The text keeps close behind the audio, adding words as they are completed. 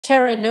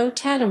Taira no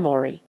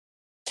Tadamori.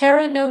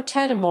 Taira no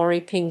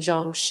Tadamori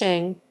Pingjong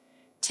Sheng,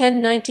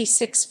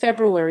 1096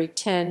 February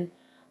 10,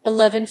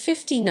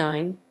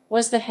 1159,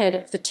 was the head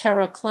of the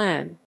Taira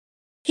clan.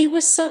 He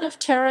was son of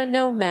Taira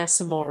no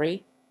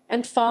Masamori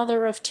and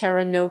father of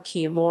Taira no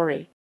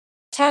Kiyomori.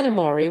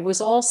 Tadamori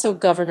was also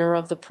governor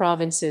of the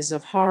provinces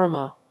of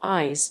Harima,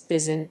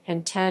 Bizen,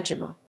 and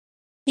Tajima.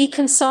 He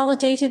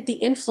consolidated the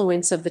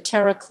influence of the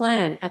Taira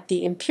clan at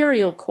the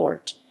Imperial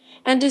Court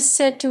and is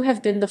said to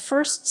have been the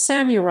first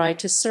samurai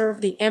to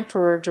serve the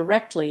emperor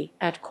directly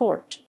at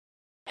court.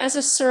 As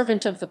a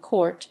servant of the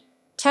court,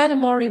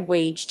 Tadamori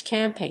waged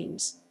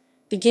campaigns,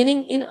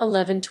 beginning in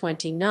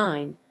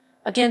 1129,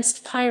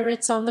 against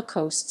pirates on the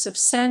coasts of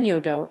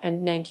San'yōdō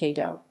and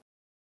Nankaidō.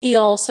 He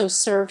also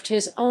served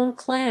his own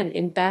clan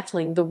in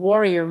battling the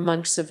warrior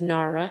monks of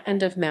Nara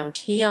and of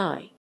Mount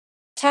Hiei.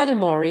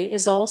 Tadamori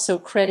is also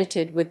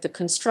credited with the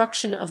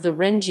construction of the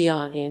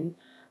Rengeō-in,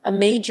 a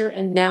major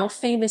and now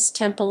famous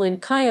temple in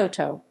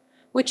Kyoto,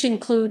 which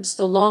includes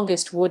the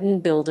longest wooden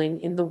building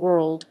in the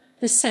world,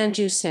 the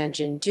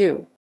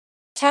Sanjūsangen-dō.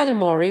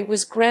 Tadamori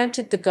was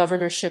granted the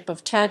governorship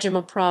of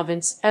Tajima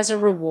province as a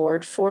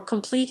reward for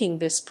completing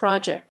this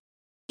project.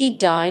 He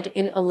died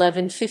in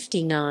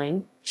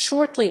 1159,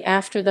 shortly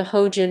after the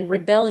Hogen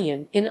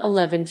Rebellion in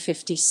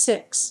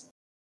 1156.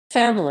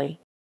 Family.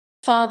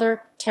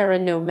 Father, Taira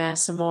no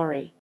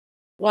Masamori.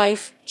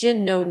 Wife,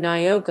 Jin no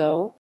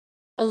Nyogo,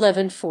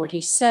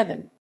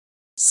 1147.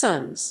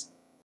 Sons.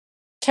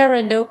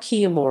 Taira no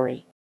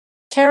Kiyomori.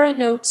 Taira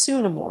no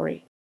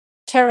Tsunamori.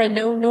 Taira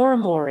no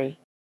Norimori.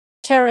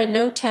 Taira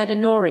no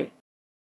Tadanori.